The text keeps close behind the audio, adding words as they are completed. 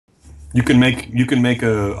You can make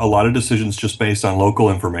a lot of decisions just based on local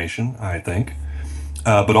information, I think.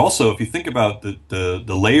 But also, if you think about the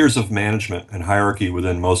layers of management and hierarchy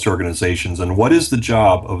within most organizations, and what is the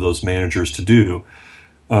job of those managers to do?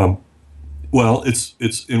 Um, well,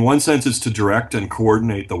 it's in one sense it's to direct and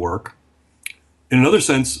coordinate the work. In another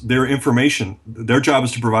sense, their job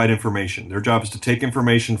is to provide information. Their job is to take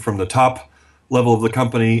information from the top level of the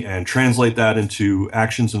company and translate that into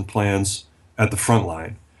actions and plans at the front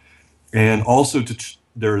line. And also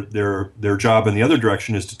their job in the other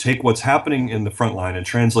direction is to take what's happening in the front line and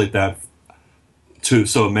translate that to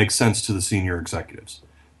so it makes sense to the senior executives.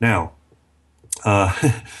 Now, uh,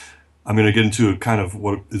 I'm going to get into a kind of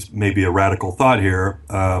what is maybe a radical thought here.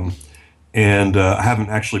 And I haven't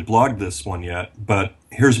actually blogged this one yet, but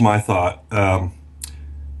here's my thought.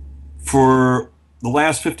 For the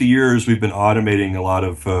last 50 years, we've been automating a lot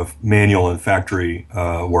of manual and factory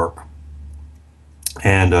work.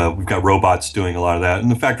 And we've got robots doing a lot of that. And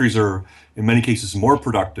the factories are, in many cases, more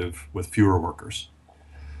productive with fewer workers.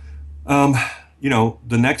 Um,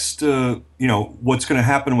 the next, what's going to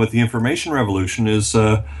happen with the information revolution is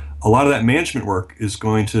a lot of that management work is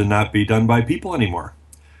going to not be done by people anymore.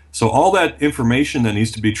 So all that information that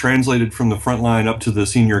needs to be translated from the front line up to the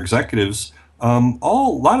senior executives, a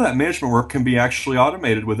lot of that management work can be actually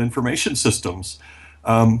automated with information systems.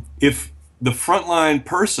 If the frontline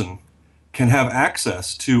person can have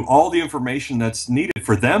access to all the information that's needed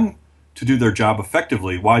for them to do their job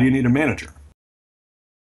effectively, why do you need a manager?